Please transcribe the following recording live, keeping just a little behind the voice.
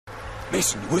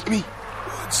Mason, you with me?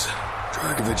 Woods.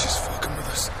 Dragovich is fucking with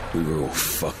us. We were all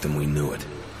fucked and we knew it.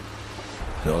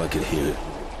 And all I could hear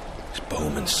was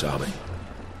Bowman sobbing.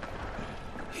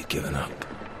 He'd given up.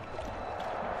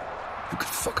 Who could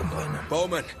fucking blame him?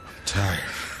 Bowman. Tired.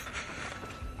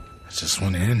 I just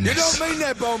want to end You this. don't mean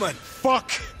that, Bowman.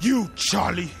 Fuck you,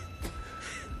 Charlie.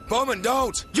 Bowman,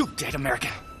 don't. You dead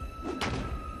American.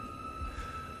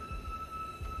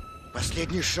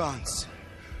 Последний шанс.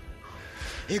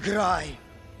 Играй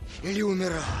или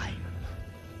умирай.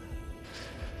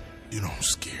 You don't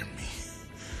scare me.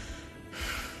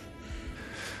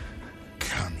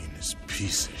 Communist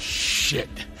piece of shit.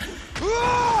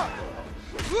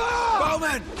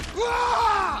 Bowman!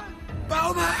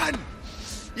 Bowman!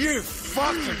 You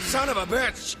fucking son of a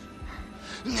bitch!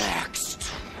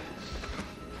 Next.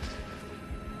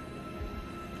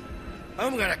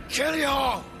 I'm gonna kill you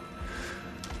all!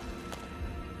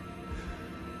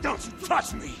 Don't you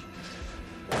touch me!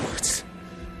 What?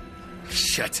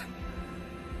 Shit.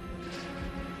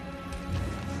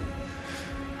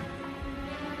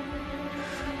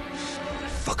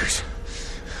 Fuckers.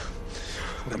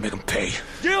 I'm gonna make them pay.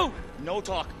 You! No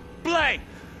talk. Play!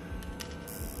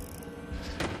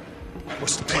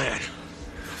 What's the plan?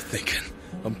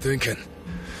 I'm thinking.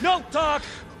 No talk!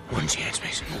 One chance,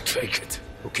 Mason. We'll take it.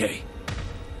 Okay.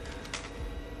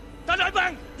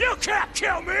 Bang! You can't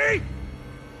kill me!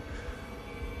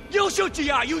 You shoot,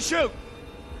 GI, you shoot!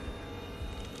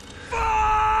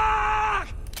 Fuck!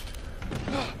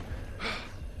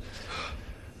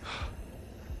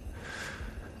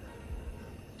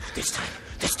 This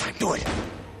time, do it.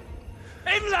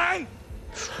 In line!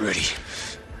 Ready.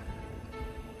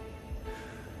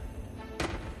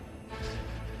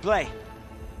 Play.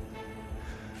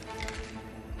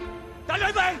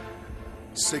 Bang!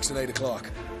 6 and 8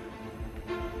 o'clock.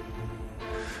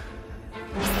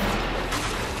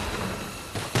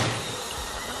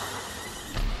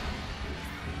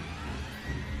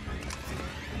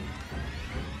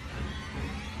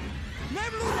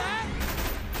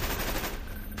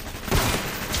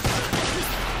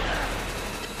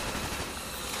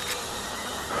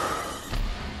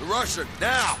 The Russian,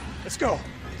 now! Let's go.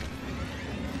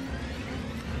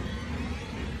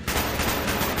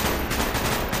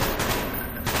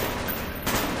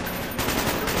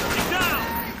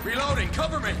 Reloading,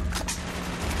 cover me!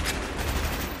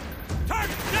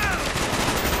 Target down!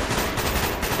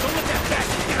 Don't let that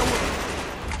bastard get away!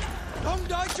 Không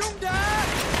đợi chúng ta!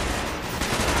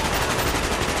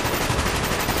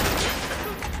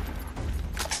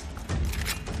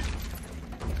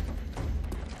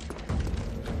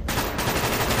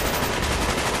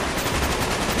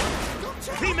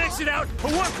 He makes it out,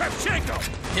 but one Kravchenko!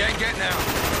 He ain't getting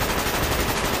out.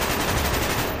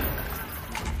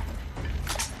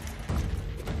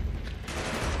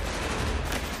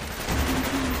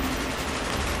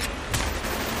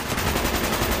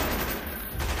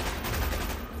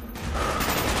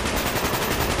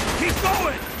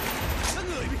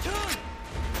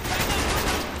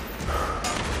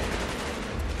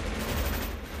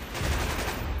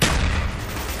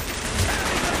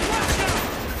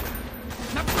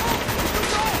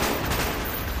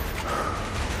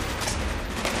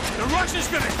 Russia's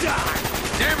gonna die!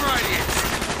 Damn right he is!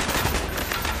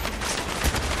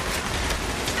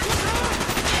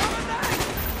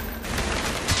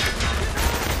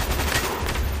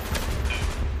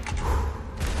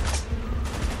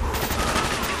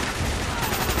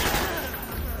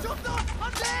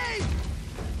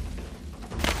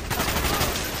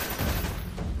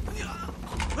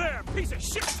 There, piece of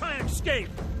shit trying to escape!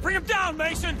 Bring him down,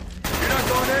 Mason! You're not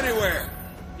going anywhere!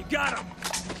 You got him!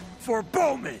 For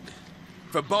Bowman!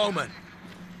 For Bowman.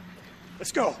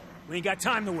 Let's go. We ain't got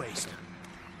time to waste.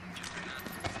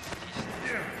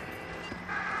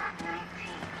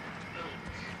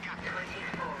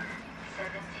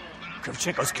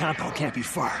 Kravchenko's compound can't be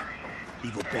far.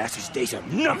 Evil bastard's days are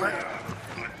numbered.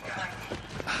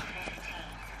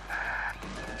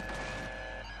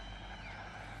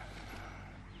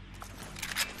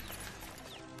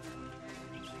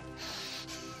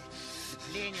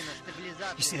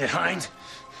 You see that hind?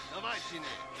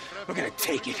 We're gonna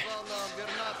take it.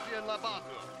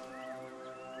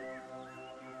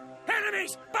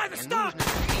 Enemies! By the stump!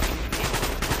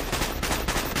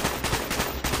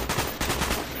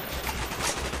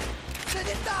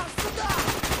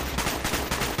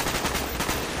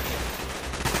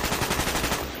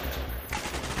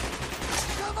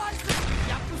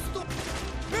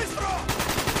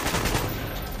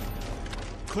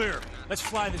 Clear. Let's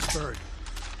fly this bird.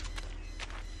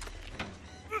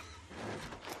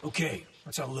 Okay,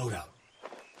 that's our loadout.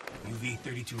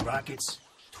 UV-32 rockets,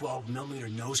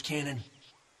 12mm nose cannon?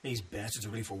 These bastards are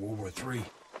ready for World War III.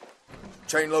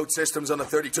 Chain load systems on the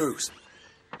 32s.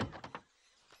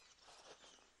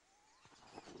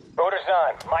 Orders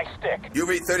on. My stick.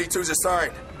 UV-32s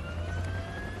assigned.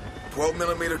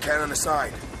 12mm cannon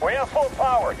assigned. We're in full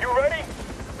power. You ready?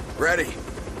 Ready.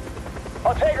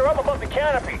 I'll take her up above the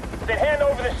canopy, then hand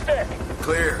over the stick.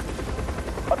 Clear.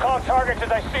 I'll call targets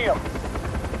as I see them.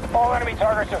 All enemy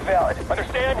targets are valid.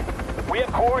 Understand? We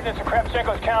have coordinates of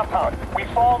Kravchenko's compound. We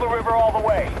follow the river all the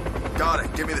way. Got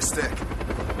it. Give me the stick.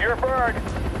 You're a bird.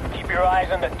 Keep your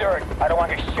eyes on the dirt. I don't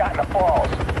want to get shot in the balls.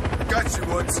 Got you,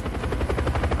 Woods.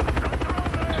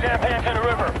 Sampans in the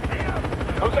river.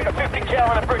 Looks like a 50 cal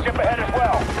on the bridge up ahead as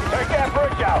well. Take that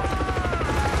bridge out.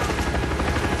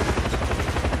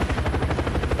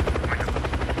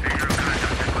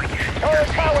 Charlie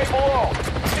highway below.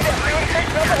 See that fuel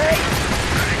station up ahead?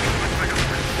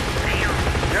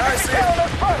 Yeah, I see it.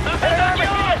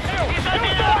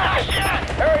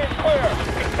 Area's clear.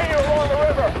 Continue along the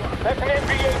river. That's an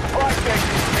NVA supply station.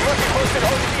 They must be close to the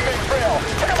Ho Chi Minh Trail.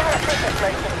 Check them out of business,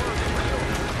 Mason.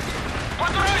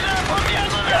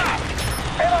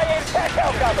 LIA attack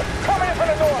helicopter. Coming in from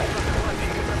the north.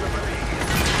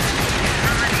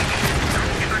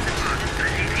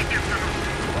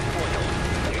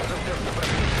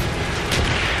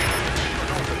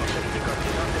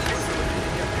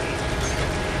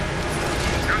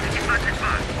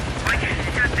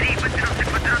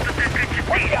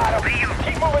 We got him.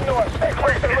 Keep moving north. Stay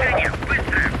close to the river.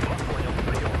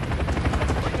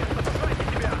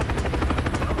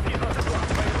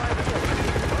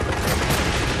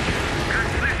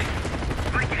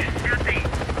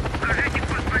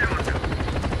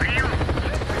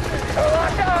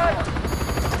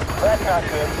 That's not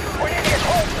good. We need to get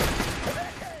closer.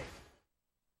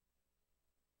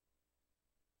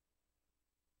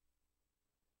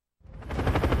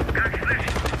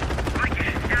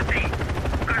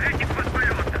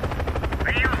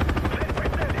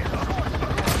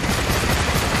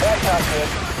 That's not good.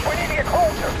 We need to get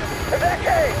closer. To that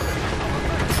cave.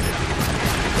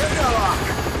 Give me a lock.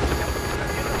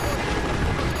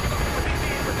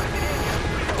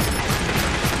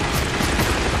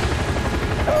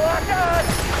 Lock on!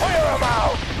 Clear them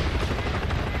out!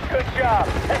 Good job.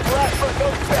 That's the last one.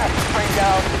 Those bastards bring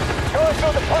down. Going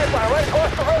through the pipeline right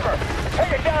across the river.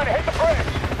 Take it down and hit the bridge.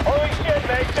 Holy shit,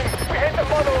 Mason. We hit the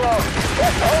mother load.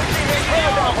 That's the whole team in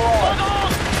Trail down below.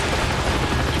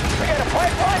 We got a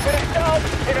pipeline to the south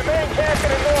and a main camp to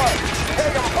the north.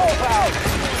 Take them both out.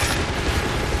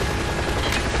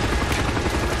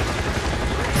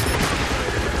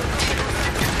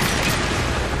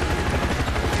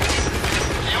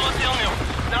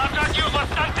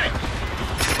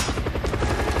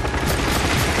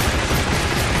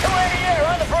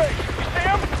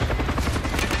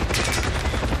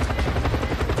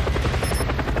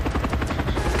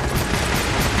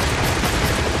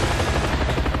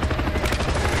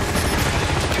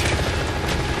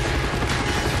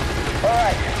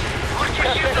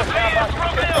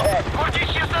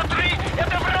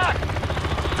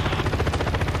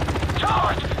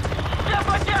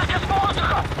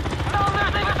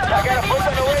 I got a foot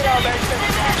on the radar, Mason.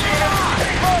 He's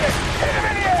loaded. Hit him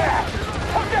in the air.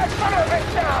 Put that son of a bitch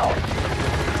down.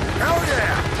 Hell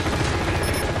yeah.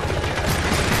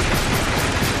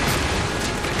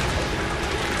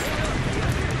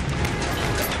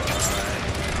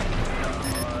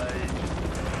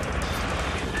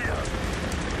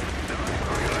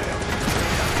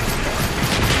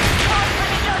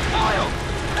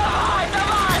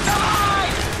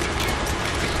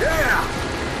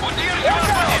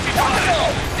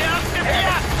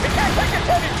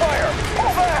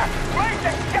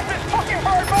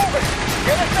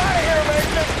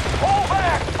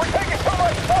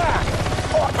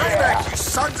 Payback, you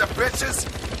sons of bitches!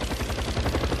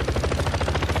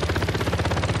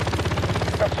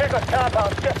 Kravchenko's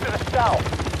compound's just to the south.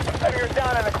 Heavier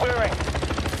down in the clearing.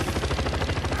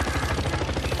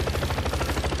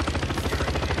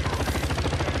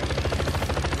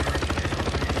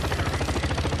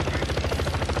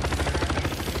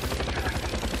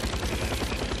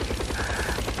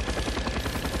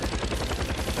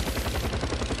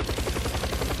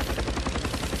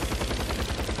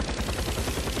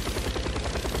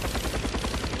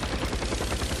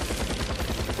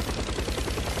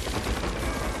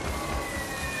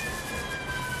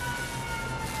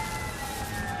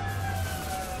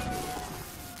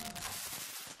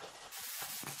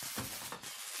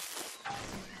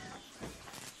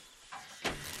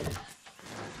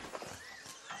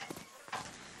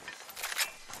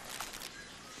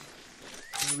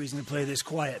 No reason to play this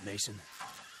quiet, Mason.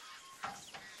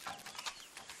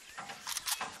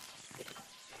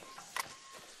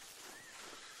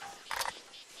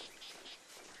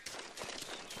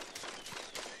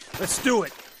 Let's do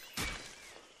it.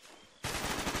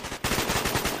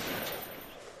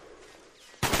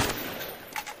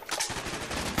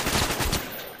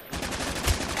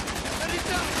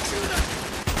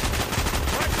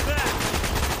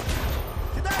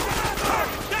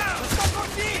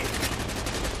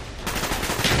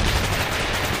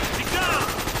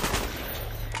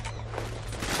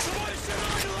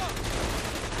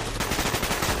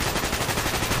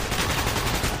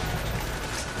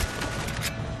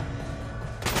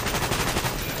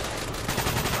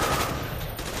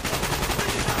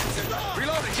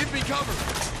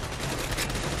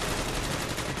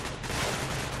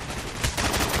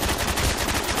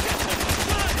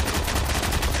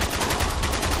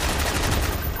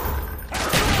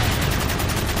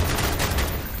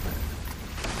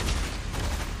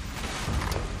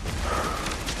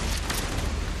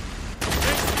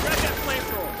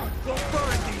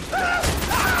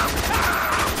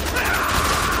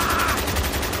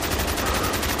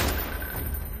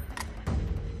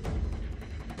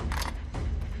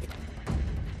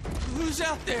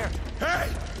 Out there! Hey!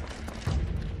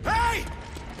 Hey!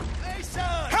 Hey,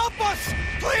 son! Help us!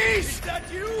 Please! Is that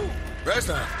you?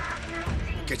 Reznov,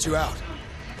 get you out.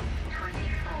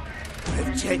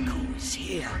 Shevchenko is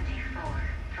here.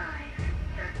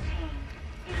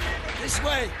 This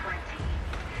way!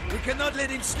 We cannot let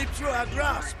him slip through our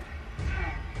grasp.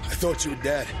 I thought you were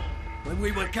dead. When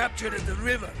we were captured at the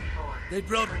river, they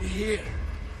brought me here.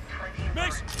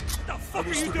 Mason, what the fuck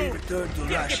are you doing? Returned to You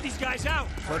gotta Russia. get these guys out.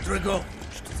 For Drago,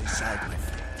 to decide, my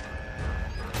friend.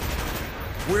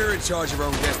 We're in charge of our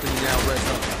own destiny now,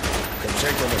 Reznov.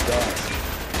 Shevchenko must die.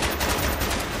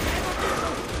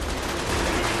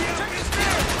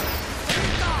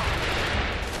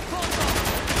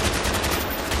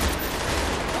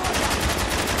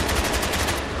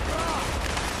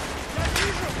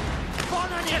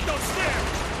 Get those stairs!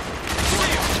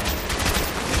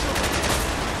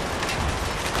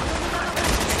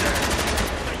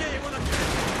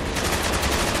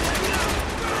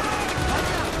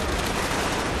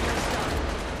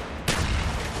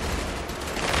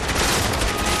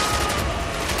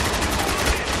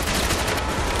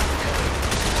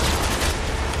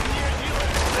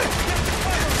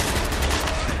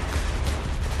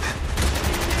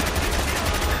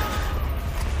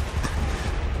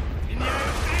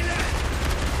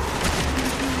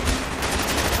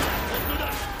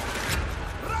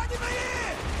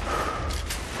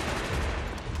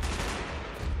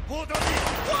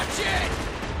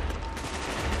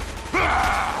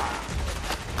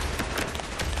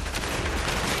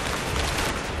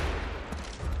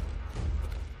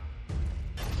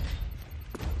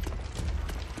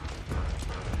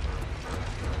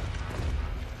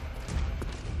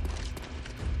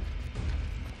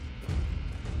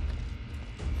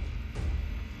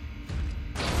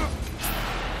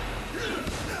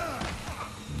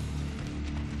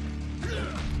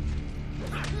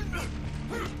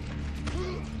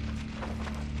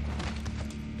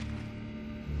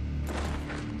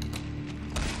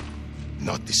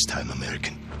 Not this time,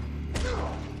 American.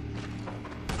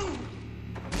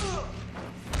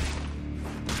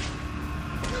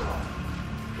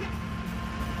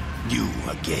 You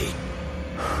again.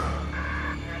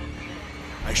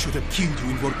 I should have killed you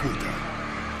in Vorkuta.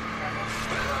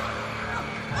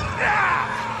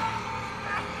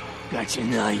 Got you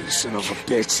now, you son of a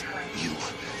bitch. You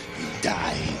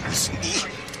die with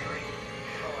me.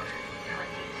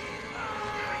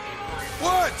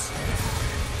 What?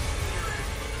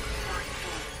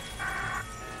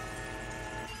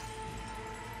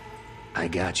 I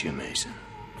got you, Mason.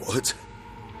 What?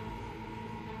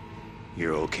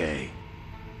 You're okay.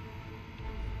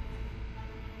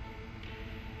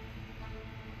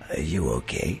 Are you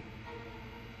okay?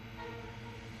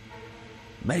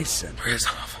 Mason.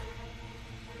 Reznov.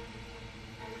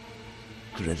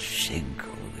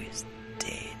 Krashenko is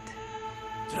dead.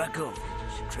 Dragovich,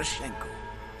 Krashenko,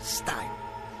 Stein.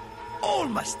 All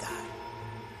must die.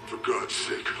 For God's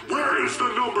sake, where is the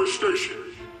number station?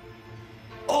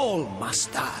 All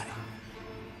must die.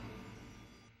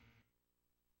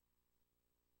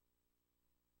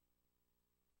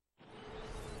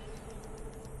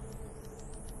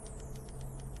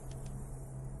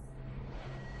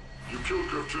 You killed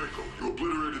Kravchenko. You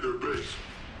obliterated their base.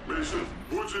 Mason,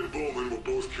 Woods and Bowman were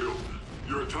both killed.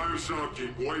 Your entire SOC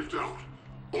team wiped out.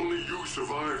 Only you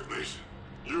survived, Mason.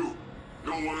 You.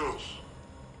 No one else.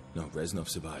 No, Reznov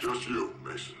survived. Just you,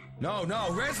 Mason. No,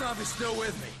 Reznov is still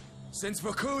with me. Since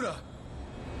Vorkuta.